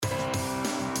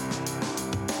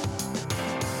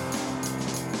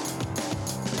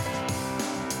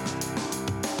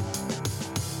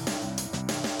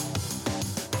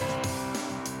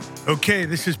Okay,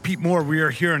 this is Pete Moore. We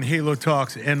are here on Halo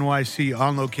Talks NYC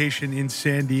on location in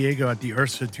San Diego at the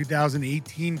URSA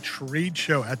 2018 trade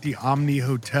show at the Omni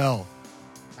Hotel.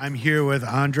 I'm here with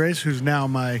Andres, who's now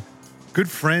my good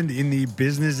friend in the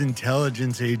business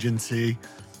intelligence agency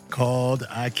called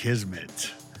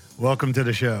iKizmet. Welcome to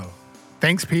the show.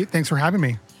 Thanks, Pete. Thanks for having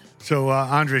me. So,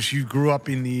 Andres, you grew up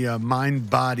in the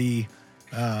mind-body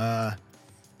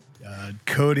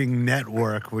coding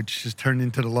network, which has turned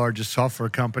into the largest software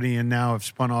company and now have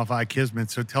spun off iKizmet.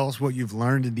 So tell us what you've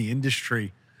learned in the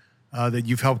industry that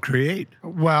you've helped create.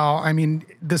 Well, I mean,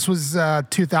 this was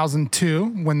 2002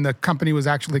 when the company was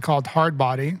actually called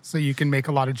Hardbody, so you can make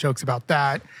a lot of jokes about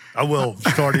that. I will,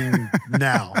 starting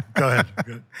now. Go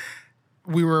ahead.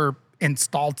 We were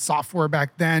installed software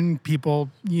back then, people,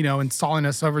 installing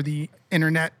us over the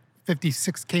internet,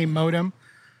 56K modem,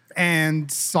 and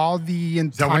saw the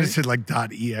entire... Is that when it said like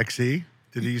 .exe? Did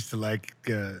it used to like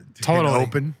totally hit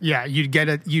open? Yeah, you'd get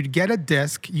a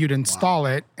disk, you'd install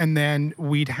it, and then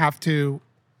we'd have to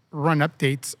run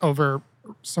updates over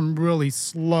some really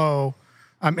slow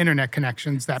internet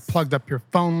connections that plugged up your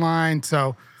phone line.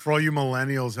 So for all you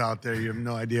millennials out there, you have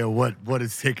no idea what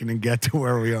it's taken to get to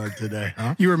where we are today.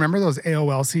 Huh? You remember those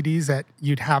AOL CDs that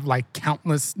you'd have like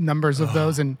countless numbers of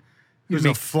those, and there's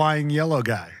a flying yellow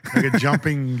guy, like a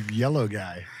jumping yellow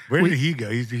guy. Where did he go?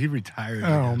 He retired.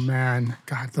 Oh, man.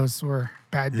 God, those were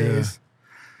bad days.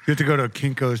 You have to go to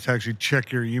Kinko's to actually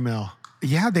check your email.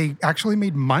 Yeah, they actually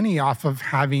made money off of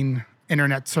having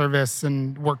internet service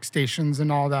and workstations and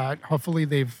all that. Hopefully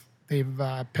they've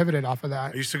pivoted off of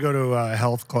that. I used to go to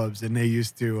health clubs, and they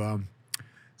used to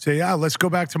say, yeah, let's go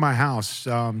back to my house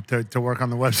to work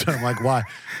on the website. I'm like, why?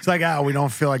 It's like, we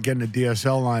don't feel like getting a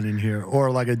DSL line in here,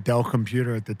 or like a Dell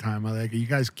computer at the time. I'm like, are you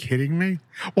guys kidding me?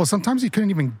 Well, sometimes you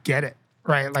couldn't even get it,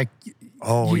 right? Like,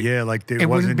 like it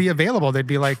wouldn't be available. They'd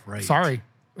be like, right. Sorry,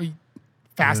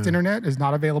 fast internet is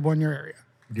not available in your area.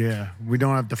 Yeah, we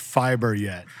don't have the fiber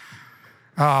yet.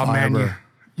 Oh, man,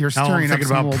 you're stirring now I'm up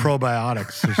thinking about some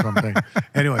probiotics or something.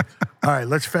 Anyway, all right,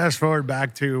 let's fast forward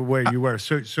back to where you were.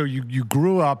 So you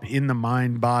grew up in the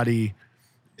mind-body,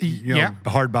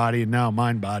 hard body, and now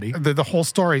mind-body. The whole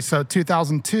story. So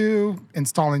 2002,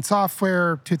 installing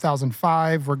software.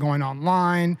 2005, we're going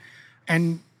online.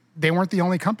 And they weren't the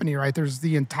only company, right? There's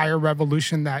the entire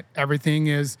revolution that everything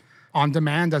is on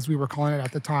demand, as we were calling it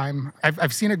at the time.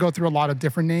 I've seen it go through a lot of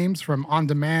different names, from on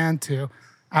demand to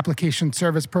application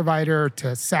service provider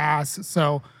to SaaS.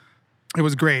 So it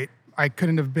was great. I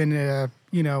couldn't have been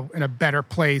in a better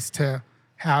place to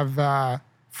have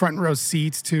front row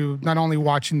seats to not only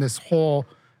watching this whole,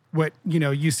 what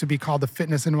used to be called the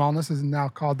fitness and wellness is now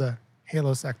called the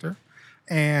Halo sector,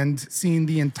 and seeing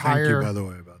the entire... Thank you, by the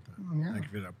way, about that. Yeah. Thank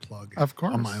you for that plug. Of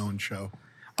course. On my own show.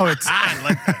 Oh, it's... I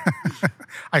like that.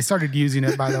 I started using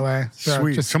it, by the way. So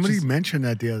sweet. Somebody mentioned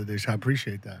that the other day, so I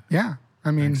appreciate that. Yeah. I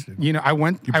mean, I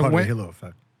went... You're part of the Halo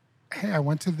effect. Hey, I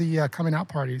went to the coming out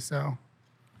party, so...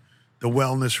 The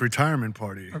wellness retirement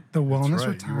party. The wellness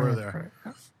retirement You were there. party.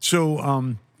 Yeah.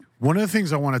 So one of the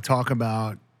things I want to talk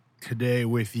about today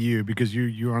with you, because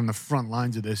you're on the front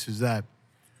lines of this, is that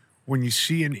when you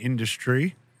see an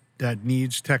industry that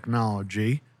needs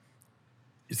technology,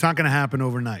 it's not going to happen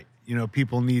overnight.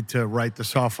 People need to write the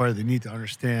software. They need to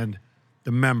understand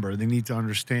the member. They need to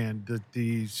understand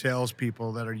the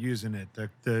salespeople that are using it.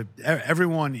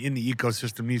 Everyone in the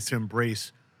ecosystem needs to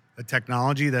embrace a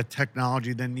technology. That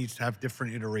technology then needs to have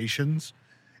different iterations.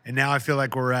 And now I feel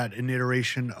like we're at an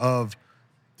iteration of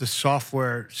the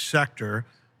software sector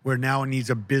where now it needs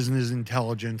a business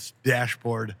intelligence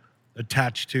dashboard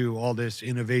attached to all this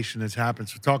innovation that's happened.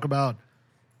 So talk about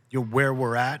where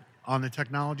we're at on the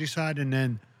technology side, and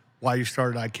then why you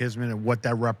started iKizmet and what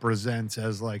that represents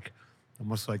as like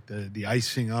almost like the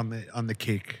icing on the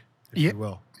cake, if you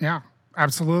will. Yeah,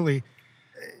 absolutely.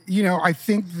 I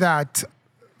think that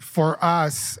for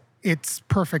us, it's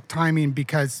perfect timing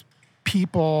because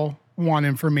people want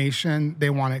information,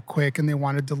 they want it quick, and they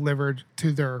want it delivered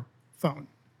to their phone,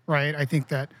 right? I think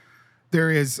that there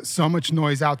is so much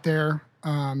noise out there.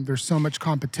 There's so much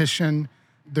competition.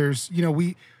 There's,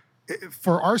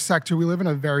 for our sector, we live in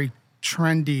a very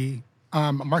trendy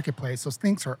marketplace. Those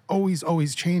things are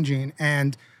always changing,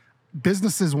 and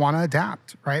businesses want to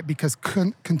adapt, right? Because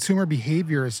consumer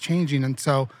behavior is changing. And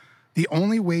so the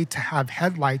only way to have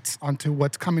headlights onto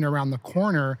what's coming around the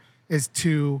corner is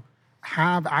to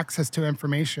have access to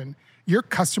information. Your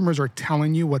customers are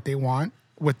telling you what they want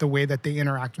with the way that they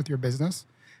interact with your business.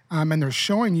 And they're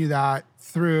showing you that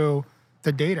through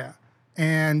the data.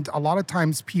 And a lot of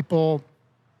times people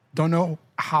don't know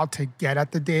how to get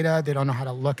at the data. They don't know how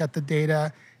to look at the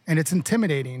data. And it's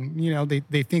intimidating.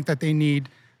 They think that they need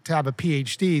to have a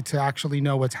PhD to actually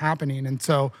know what's happening. And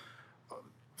so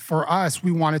for us,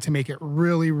 we wanted to make it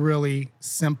really, really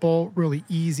simple, really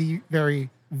easy, very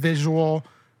visual,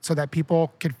 so that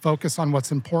people could focus on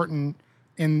what's important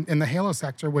in the Halo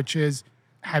sector, which is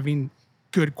having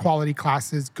good quality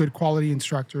classes, good quality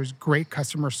instructors, great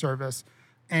customer service,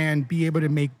 and be able to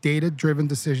make data-driven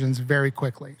decisions very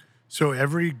quickly. So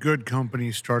every good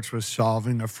company starts with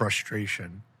solving a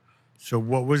frustration. So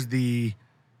what was the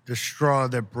straw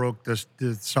that broke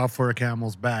the software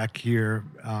camel's back here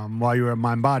while you were at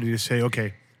MindBody to say,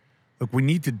 okay, look, we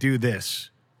need to do this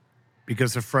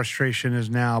because the frustration is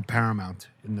now paramount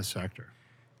in the sector?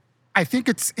 I think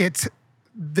it's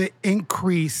the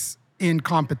increase in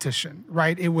competition,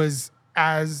 right? It was,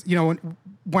 as you know,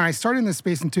 when I started in this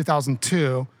space in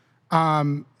 2002,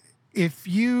 if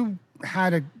you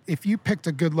picked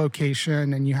a good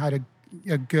location and you had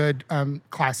a good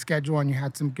class schedule and you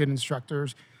had some good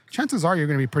instructors, chances are you're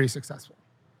going to be pretty successful,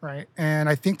 right? And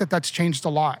I think that that's changed a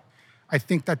lot. I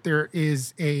think that there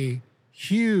is a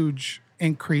huge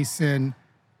increase in,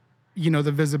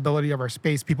 the visibility of our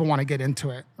space. People want to get into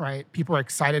it, right? People are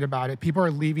excited about it. People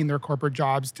are leaving their corporate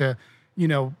jobs to,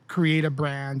 create a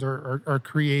brand or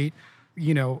create,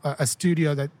 a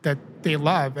studio that they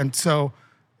love. And so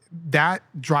that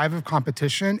drive of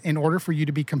competition, in order for you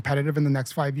to be competitive in the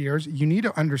next 5 years, you need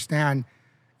to understand,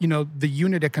 the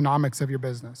unit economics of your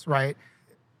business, right?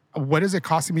 What is it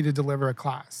costing me to deliver a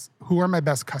class? Who are my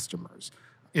best customers?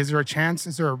 Is there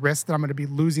a risk that I'm going to be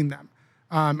losing them?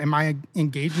 Am I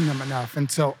engaging them enough?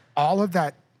 And so all of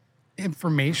that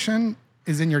information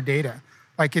is in your data.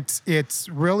 Like it's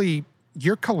really,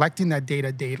 you're collecting that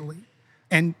data daily.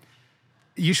 And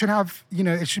you should have,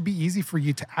 it should be easy for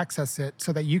you to access it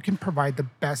so that you can provide the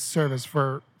best service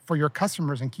for your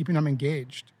customers and keeping them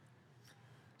engaged.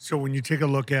 So when you take a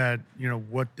look at,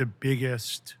 what the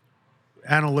biggest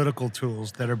analytical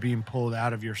tools that are being pulled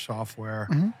out of your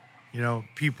software,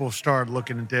 people start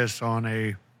looking at this on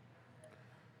a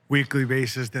weekly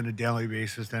basis, then a daily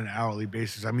basis, then an hourly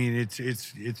basis. I mean,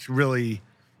 it's really,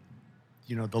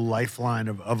 the lifeline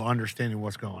of understanding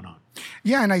what's going on.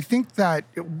 Yeah, and I think that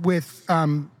with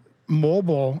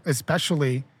mobile,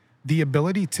 especially, the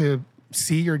ability to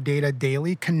see your data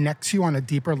daily connects you on a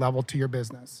deeper level to your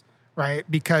business, right?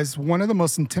 Because one of the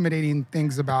most intimidating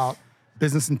things about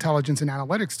business intelligence and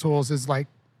analytics tools is like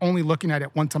only looking at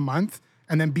it once a month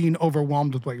and then being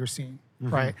overwhelmed with what you're seeing,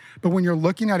 right? But when you're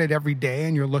looking at it every day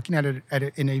and you're looking at it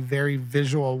in a very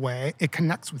visual way, it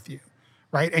connects with you,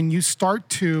 right? And you start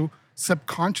to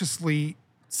subconsciously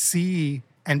see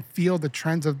and feel the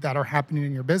trends that are happening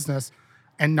in your business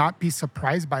and not be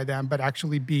surprised by them, but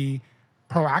actually be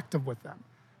proactive with them.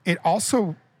 It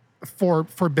also, for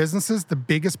businesses, the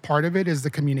biggest part of it is the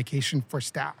communication for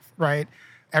staff, right?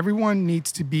 Everyone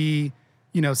needs to be,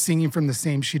 singing from the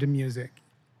same sheet of music.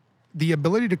 The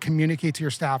ability to communicate to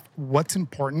your staff what's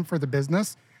important for the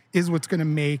business is what's going to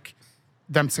make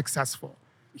them successful.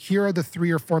 Here are the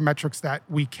 3 or 4 metrics that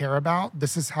we care about.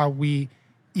 This is how we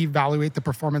evaluate the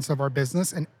performance of our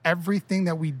business, and everything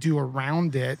that we do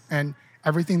around it and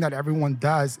everything that everyone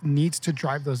does needs to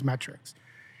drive those metrics.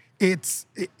 It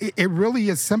really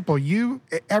is simple.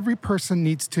 Every person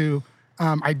needs to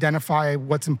identify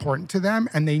what's important to them,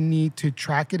 and they need to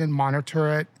track it and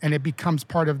monitor it. And it becomes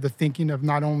part of the thinking of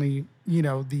not only,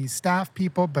 the staff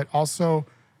people, but also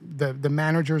the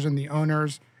managers and the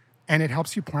owners. And it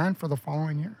helps you plan for the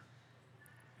following year.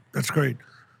 That's great.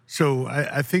 So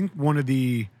I think one of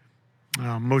the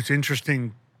most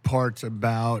interesting parts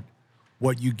about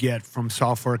what you get from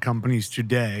software companies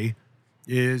today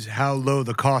is how low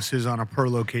the cost is on a per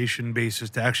location basis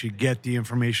to actually get the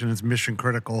information that's mission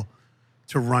critical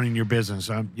to running your business.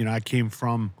 I came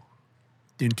from,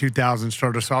 in 2000,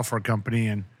 started a software company,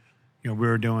 and we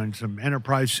were doing some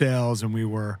enterprise sales, and we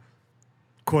were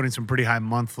quoting some pretty high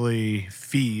monthly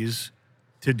fees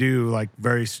to do like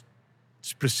very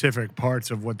specific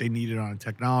parts of what they needed on a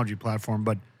technology platform.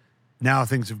 But now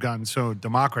things have gotten so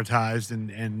democratized,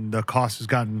 and the cost has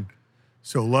gotten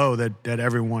so low that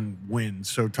everyone wins.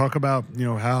 So talk about,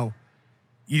 how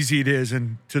easy it is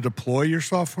and to deploy your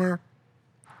software,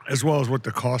 as well as what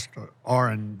the costs are,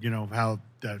 and, how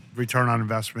that return on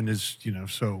investment is,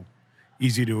 so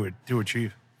easy to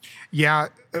achieve. Yeah.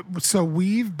 So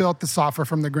we've built the software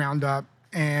from the ground up.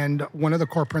 And one of the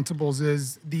core principles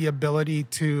is the ability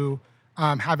to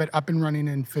have it up and running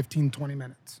in 15, 20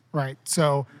 minutes, right?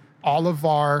 So all of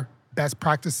our best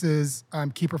practices,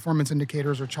 key performance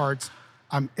indicators or charts,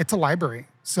 it's a library.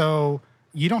 So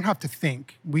you don't have to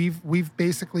think. We've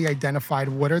basically identified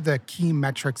what are the key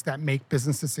metrics that make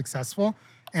businesses successful.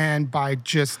 And by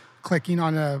just clicking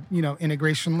on a,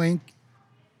 integration link,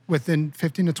 within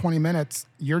 15 to 20 minutes,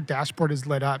 your dashboard is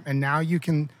lit up. And now you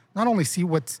can not only see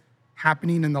what's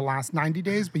happening in the last 90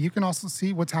 days, but you can also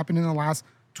see what's happening in the last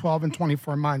 12 and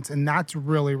 24 months. And that's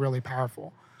really, really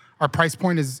powerful. Our price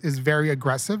point is very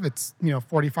aggressive. It's,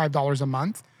 $45 a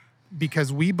month,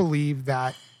 because we believe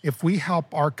that if we help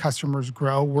our customers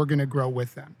grow, we're going to grow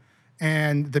with them.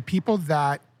 And the people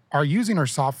that are using our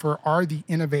software are the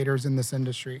innovators in this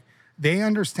industry. They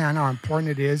understand how important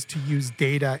it is to use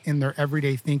data in their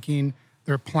everyday thinking,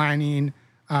 their planning,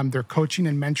 their coaching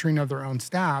and mentoring of their own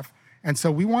staff. And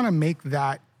so we want to make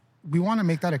that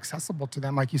accessible to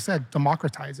them. Like you said,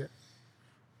 democratize it.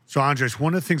 So Andres,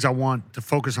 one of the things I want to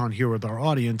focus on here with our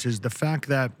audience is the fact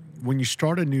that when you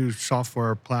start a new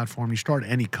software platform, you start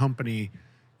any company,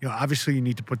 obviously you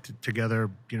need to put together,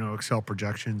 Excel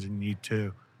projections, and you need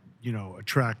to,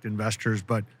 attract investors,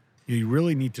 but you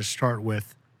really need to start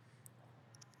with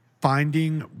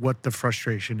finding what the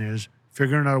frustration is,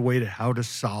 figuring out a way to how to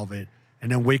solve it,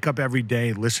 and then wake up every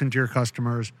day, listen to your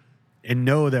customers, and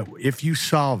know that if you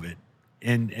solve it,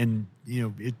 and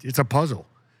it's a puzzle,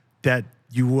 that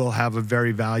you will have a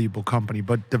very valuable company.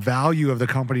 But the value of the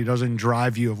company doesn't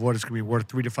drive you of what it's going to be worth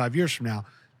 3 to 5 years from now.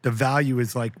 The value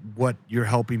is like what you're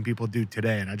helping people do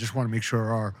today. And I just want to make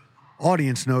sure our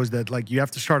audience knows that you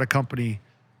have to start a company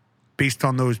based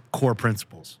on those core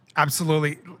principles.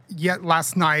 Absolutely. Yet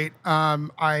last night,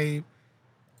 I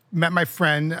met my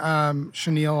friend,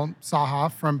 Shanil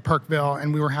Saha from Perkville,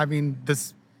 and we were having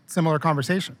this similar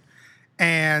conversation.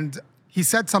 And he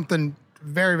said something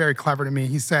very, very clever to me.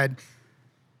 He said,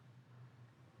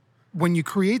 when you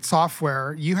create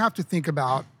software, you have to think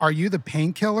about, are you the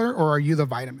painkiller or are you the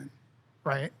vitamin,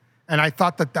 right? And I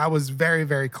thought that was very,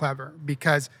 very clever,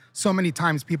 because so many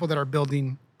times people that are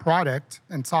building product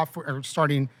and software or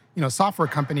starting, software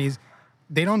companies,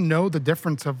 they don't know the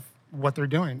difference of what they're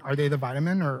doing. Are they the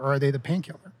vitamin or are they the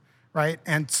painkiller, right?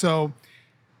 And so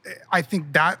I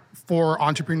think that for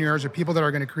entrepreneurs or people that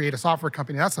are going to create a software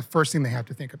company, that's the first thing they have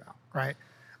to think about, right?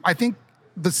 I think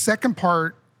the second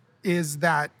part is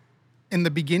that in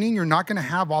the beginning, you're not going to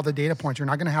have all the data points. You're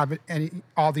not going to have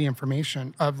all the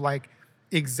information of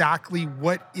exactly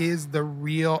what is the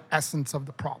real essence of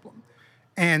the problem.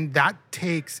 And that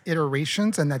takes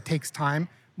iterations and that takes time.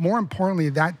 More importantly,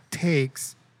 that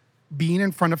takes being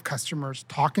in front of customers,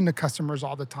 talking to customers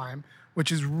all the time,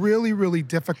 which is really, really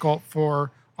difficult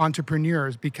for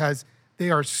entrepreneurs, because they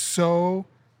are so,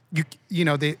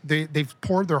 they've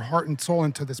poured their heart and soul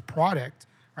into this product,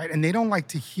 right? And they don't like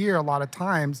to hear a lot of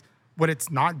times what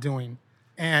it's not doing.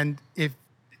 And if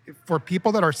for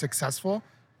people that are successful,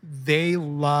 they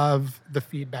love the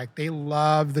feedback. They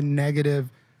love the negative.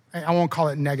 I won't call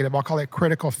it negative. I'll call it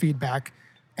critical feedback.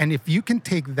 And if you can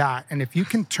take that and if you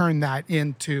can turn that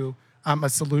into a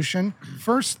solution,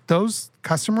 first, those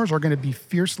customers are going to be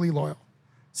fiercely loyal.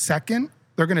 Second,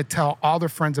 they're going to tell all their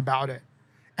friends about it.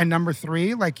 And number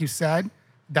three, like you said,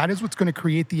 that is what's going to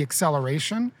create the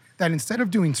acceleration, that instead of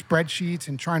doing spreadsheets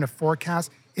and trying to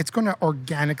forecast, it's going to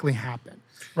organically happen,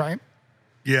 right?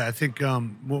 Yeah, I think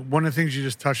one of the things you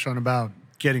just touched on about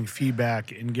getting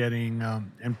feedback and getting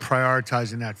and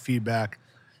prioritizing that feedback,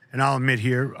 and I'll admit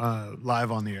here,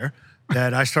 live on the air,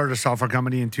 that I started a software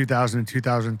company in 2000 and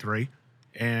 2003,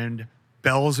 and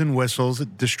bells and whistles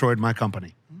destroyed my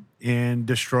company and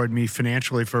destroyed me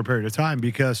financially for a period of time,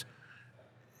 because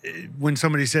when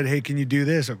somebody said, hey, can you do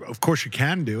this? Of course you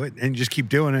can do it, and you just keep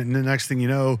doing it, and the next thing you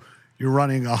know, you're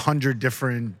running 100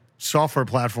 different software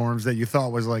platforms that you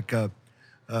thought was like a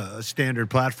standard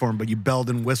platform, but you belled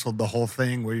and whistled the whole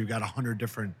thing, where you've got 100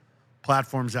 different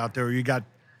platforms out there, or you got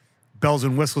bells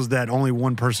and whistles that only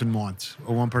one person wants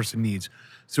or one person needs.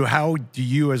 So how do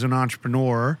you, as an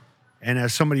entrepreneur and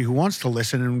as somebody who wants to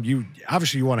listen, and you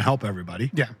obviously you want to help everybody,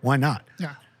 yeah, why not?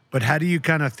 Yeah. But how do you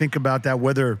kind of think about that?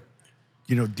 Whether,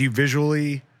 do you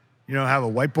visually, have a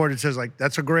whiteboard that says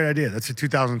that's a great idea, that's a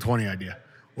 2020 idea,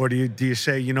 or do you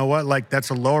say, what, that's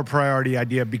a lower priority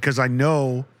idea because I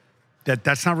know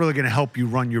that's not really going to help you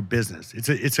run your business.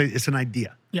 It's an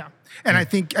idea. Yeah, and I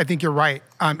think you're right.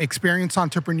 Experienced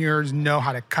entrepreneurs know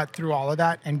how to cut through all of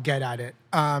that and get at it.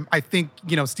 I think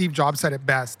Steve Jobs said it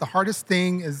best. The hardest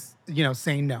thing is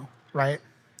saying no, right?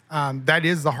 That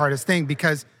is the hardest thing,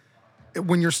 because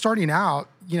when you're starting out,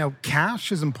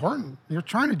 cash is important. You're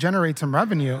trying to generate some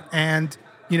revenue, and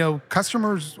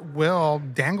customers will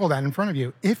dangle that in front of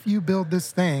you. If you build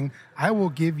this thing, I will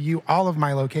give you all of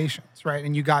my locations, right?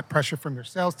 And you got pressure from your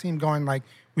sales team going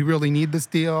we really need this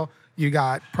deal. You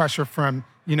got pressure from,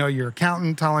 your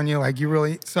accountant telling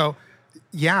you so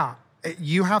yeah,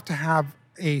 you have to have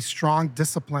a strong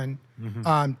discipline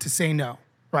to say no.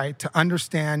 right? To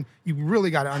understand, you really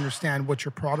got to understand what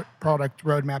your product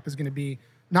roadmap is going to be,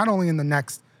 not only in the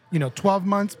next, 12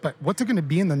 months, but what's it going to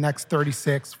be in the next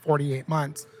 36, 48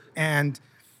 months. And,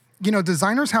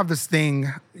 designers have this thing,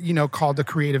 called the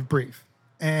creative brief.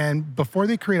 And before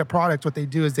they create a product, what they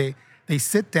do is they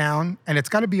sit down, and it's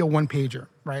got to be a one-pager,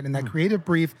 right? And that creative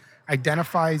brief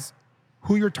identifies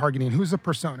who you're targeting, who's the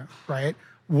persona, right?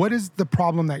 What is the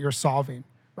problem that you're solving,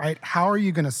 right? How are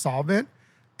you going to solve it?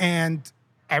 And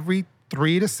every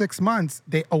 3 to 6 months,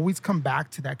 they always come back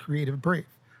to that creative brief,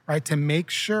 right? To make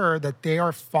sure that they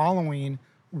are following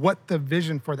what the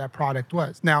vision for that product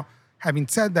was. Now, having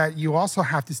said that, you also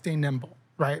have to stay nimble,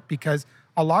 right? Because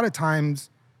a lot of times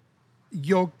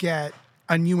you'll get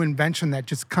a new invention that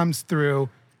just comes through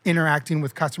interacting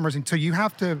with customers. And so you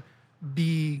have to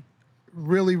be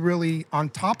really, really on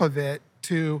top of it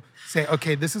to say,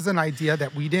 okay, this is an idea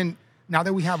that we didn't, now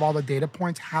that we have all the data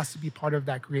points, has to be part of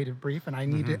that creative brief, and I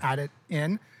need to add it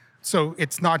in. So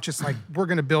it's not just like, we're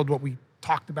going to build what we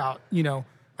talked about,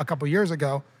 a couple years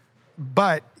ago,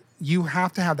 but you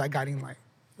have to have that guiding light.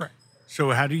 Right.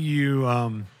 So how do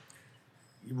you,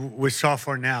 with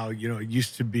software now, it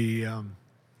used to be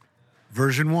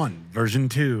version 1, version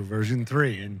 2, version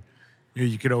 3, and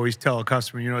you could always tell a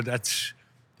customer, that's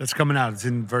coming out.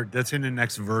 That's in the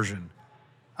next version.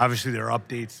 Obviously, there are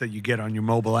updates that you get on your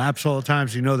mobile apps all the time,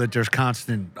 so you know that there's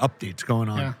constant updates going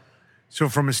on. Yeah. So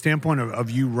from a standpoint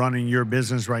of you running your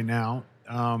business right now,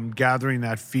 gathering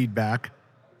that feedback,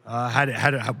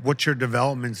 what's your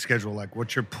development schedule like?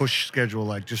 What's your push schedule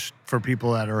like? Just for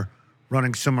people that are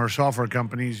running similar software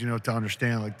companies, to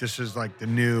understand, like, this is like the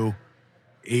new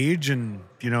age, and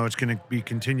it's going to be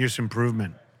continuous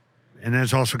improvement. And then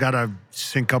it's also got to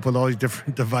sync up with all these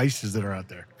different devices that are out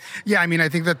there. Yeah, I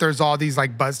think that there's all these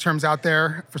like buzz terms out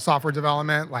there for software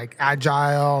development, like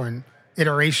agile and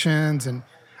iterations, and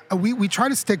we try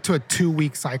to stick to a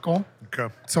 2-week cycle.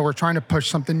 Okay. So we're trying to push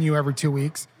something new every 2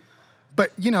 weeks.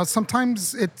 But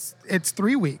sometimes it's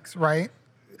 3 weeks, right?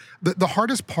 The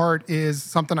hardest part is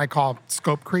something I call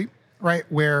scope creep, right?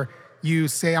 Where you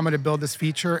say, I'm going to build this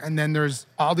feature, and then there's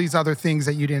all these other things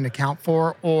that you didn't account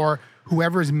for, or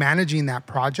whoever is managing that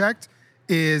project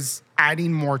is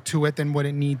adding more to it than what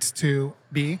it needs to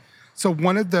be. So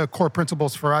one of the core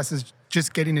principles for us is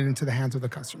just getting it into the hands of the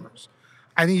customers.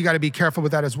 I think you got to be careful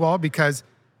with that as well, because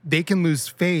they can lose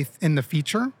faith in the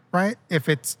feature, right? If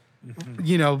it's,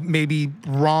 maybe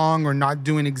wrong or not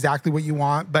doing exactly what you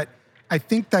want. But I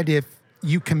think that if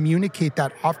you communicate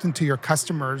that often to your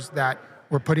customers, that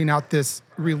we're putting out this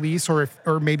release, or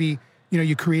maybe,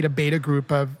 you create a beta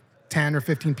group of 10 or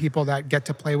 15 people that get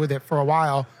to play with it for a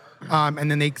while, and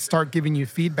then they start giving you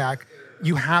feedback,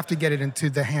 you have to get it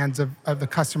into the hands of the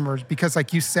customers. Because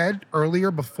like you said earlier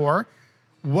before,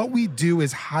 what we do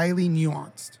is highly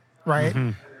nuanced,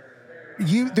 right?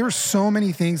 There's so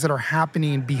many things that are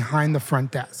happening behind the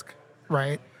front desk,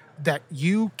 right? That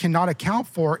you cannot account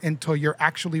for until you're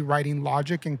actually writing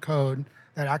logic and code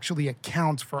that actually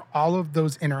accounts for all of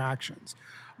those interactions.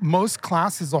 Most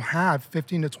classes will have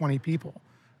 15 to 20 people.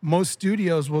 Most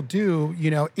studios will do,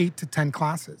 8 to 10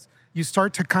 classes. You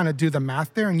start to kind of do the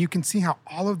math there, and you can see how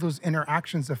all of those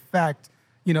interactions affect,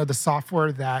 the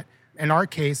software that, in our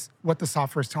case, what the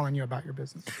software is telling you about your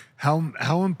business.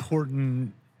 How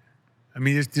important,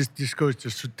 this goes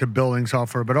to building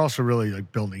software, but also really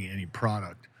like building any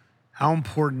product. How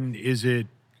important is it,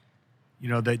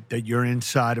 that you're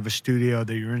inside of a studio,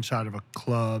 that you're inside of a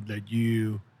club, that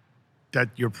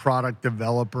your product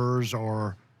developers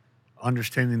are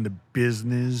understanding the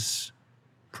business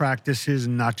practices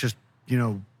and not just,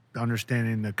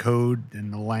 understanding the code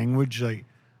and the language? Like,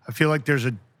 I feel like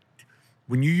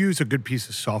when you use a good piece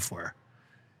of software,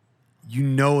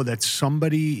 that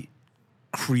somebody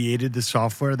created the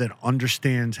software that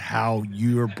understands how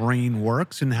your brain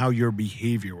works and how your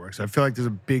behavior works. I feel like there's a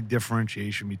big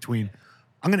differentiation between,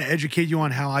 I'm going to educate you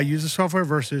on how I use the software,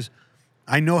 versus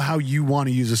I know how you want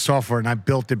to use the software and I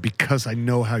built it because I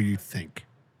know how you think.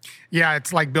 Yeah,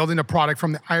 it's like building a product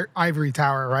from the ivory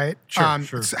tower, right? Sure.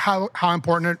 How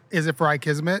important is it for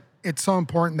iKizmet? It's so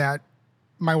important that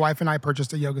my wife and I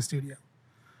purchased a yoga studio.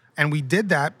 And we did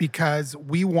that because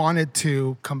we wanted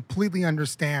to completely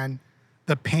understand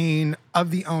the pain of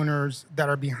the owners that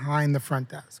are behind the front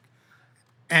desk.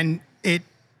 And it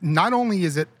not only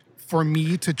is it for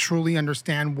me to truly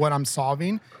understand what I'm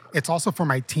solving, it's also for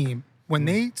my team. When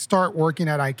they start working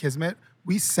at iKizmet,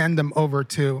 we send them over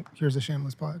to, here's a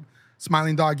shameless plug,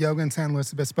 Smiling Dog Yoga in San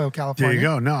Luis Obispo, California. There you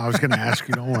go. No, I was going to ask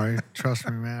you. Don't worry. Trust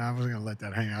me, man. I wasn't going to let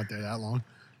that hang out there that long.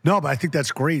 No, but I think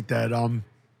that's great that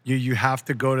you have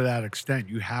to go to that extent.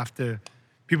 You have to.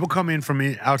 People come in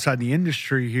from outside the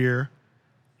industry here,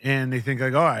 and they think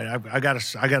like, all right, I got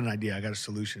an idea, I got a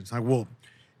solution. It's like, well,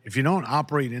 if you don't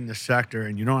operate in the sector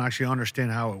and you don't actually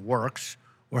understand how it works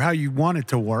or how you want it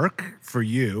to work for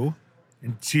you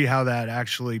and see how that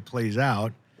actually plays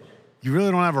out, you really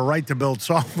don't have a right to build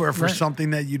software for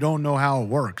something that you don't know how it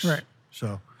works. Right.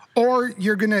 So, or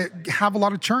you're going to have a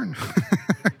lot of churn.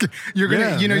 You're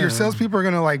going to, your salespeople are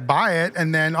going to like buy it.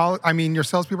 And then your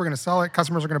salespeople are going to sell it.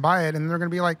 Customers are going to buy it. And they're going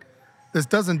to be like, this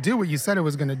doesn't do what you said it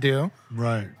was going to do.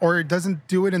 Right. Or it doesn't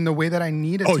do it in the way that I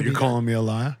need it to. Oh, you're calling me a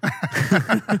liar?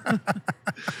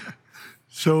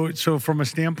 So from a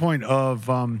standpoint of,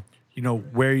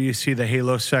 where you see the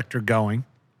Halo sector going,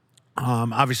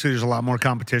 obviously there's a lot more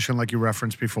competition like you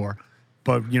referenced before,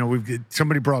 but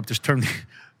somebody brought up this term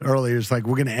earlier. It's like,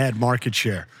 we're going to add market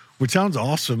share, which sounds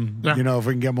awesome. Yeah. If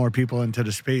we can get more people into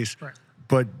the space. Right.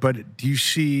 But do you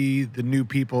see the new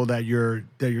people that you're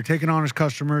taking on as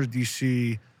customers? Do you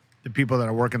see the people that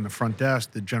are working the front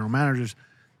desk, the general managers?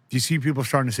 Do you see people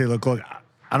starting to say, look,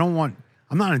 I'm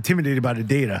not intimidated by the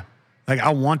data. Like,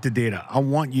 I want the data. I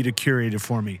want you to curate it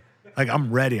for me. Like,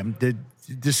 I'm ready.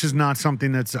 This is not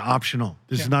something that's optional.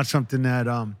 This is not something that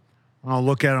I'll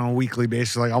look at on a weekly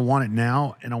basis. Like, I want it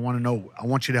now, and I want to know. I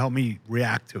want you to help me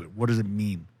react to it. What does it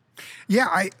mean?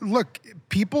 Yeah,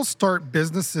 people start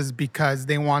businesses because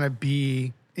they want to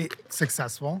be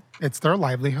successful. It's their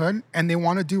livelihood, and they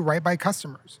want to do right by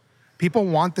customers. People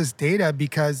want this data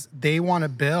because they want to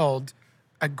build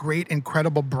a great,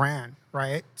 incredible brand,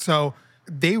 right? So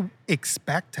they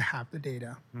expect to have the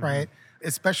data, right?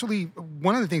 Especially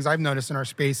one of the things I've noticed in our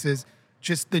space is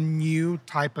just the new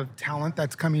type of talent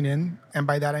that's coming in. And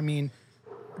by that, I mean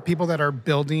people that are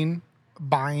building,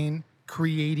 buying,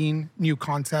 creating new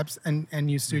concepts and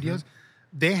new studios.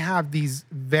 They have these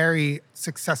very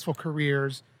successful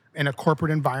careers in a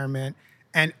corporate environment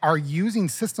and are using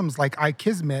systems like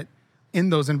iKizmet in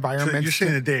those environments. So you're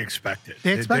saying that they expect it.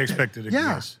 They expect it.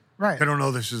 Yeah, right. They don't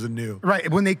know this is a new. Right.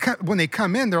 When they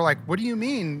come in, they're like, what do you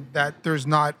mean that there's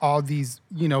not all these,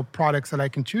 products that I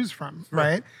can choose from,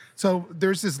 right? So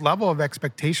there's this level of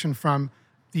expectation from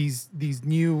these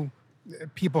new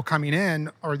people coming in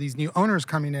or these new owners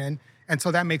coming in. And so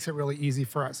that makes it really easy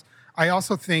for us. I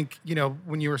also think,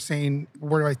 when you were saying,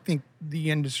 where do I think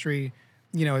the industry,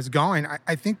 is going?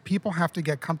 I think people have to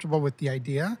get comfortable with the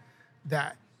idea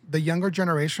that the younger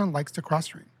generation likes to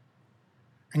cross-train.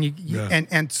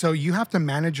 And so you have to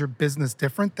manage your business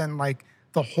different than like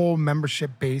the whole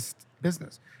membership-based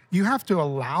business. You have to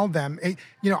allow them,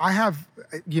 I have,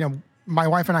 my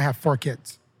wife and I have 4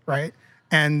 kids, right?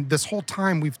 And this whole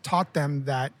time we've taught them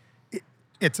that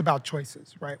it's about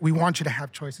choices, right? We want you to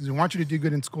have choices. We want you to do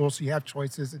good in school so you have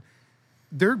choices.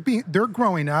 They're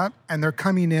growing up and they're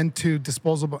coming into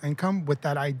disposable income with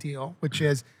that ideal, which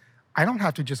is, I don't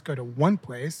have to just go to one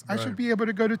place. Right. I should be able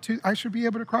to go to 2. I should be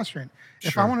able to cross-train. Sure.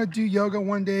 If I want to do yoga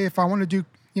one day, if I want to do,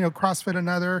 CrossFit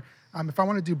another, if I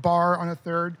want to do bar on a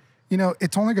third,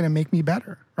 it's only going to make me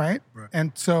better, right?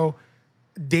 And so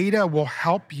data will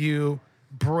help you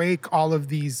break all of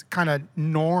these kind of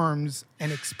norms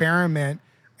and experiment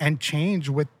and change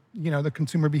with, the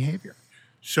consumer behavior.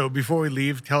 So before we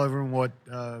leave, tell everyone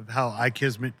how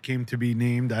iKizmet came to be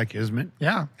named iKizmet.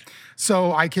 Yeah.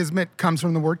 So iKizmet comes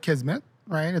from the word kismet,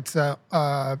 right? It's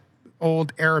a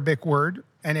old Arabic word,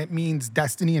 and it means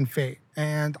destiny and fate.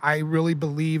 And I really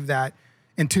believe that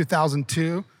in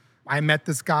 2002, I met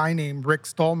this guy named Rick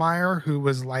Stolmeyer who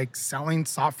was like selling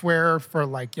software for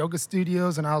like yoga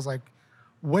studios. And I was like,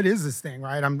 what is this thing,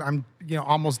 right? I'm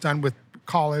almost done with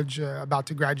college, about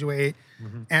to graduate.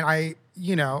 And I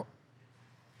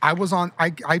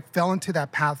fell into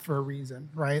that path for a reason,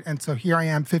 right? And so here I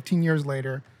am 15 years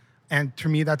later, and to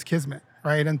me, that's Kismet,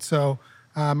 right? And so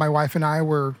my wife and I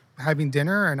were having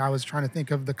dinner, and I was trying to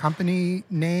think of the company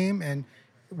name, and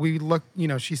we looked,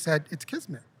 she said, it's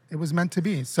Kismet. It was meant to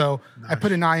be. So nice. I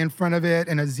put an I in front of it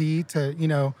and a Z to,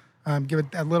 give it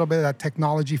a little bit of that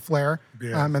technology flair,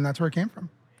 and that's where it came from.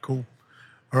 Cool.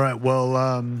 All right,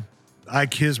 well,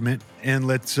 iKizmet, and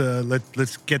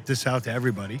let's get this out to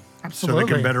everybody. Absolutely. So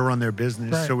they can better run their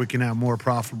business, so we can have more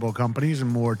profitable companies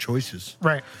and more choices.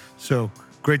 Right. So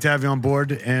great to have you on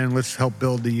board, and let's help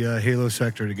build the Halo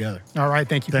sector together. All right.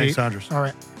 Thank you, Thanks, Pete. Andres. All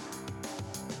right.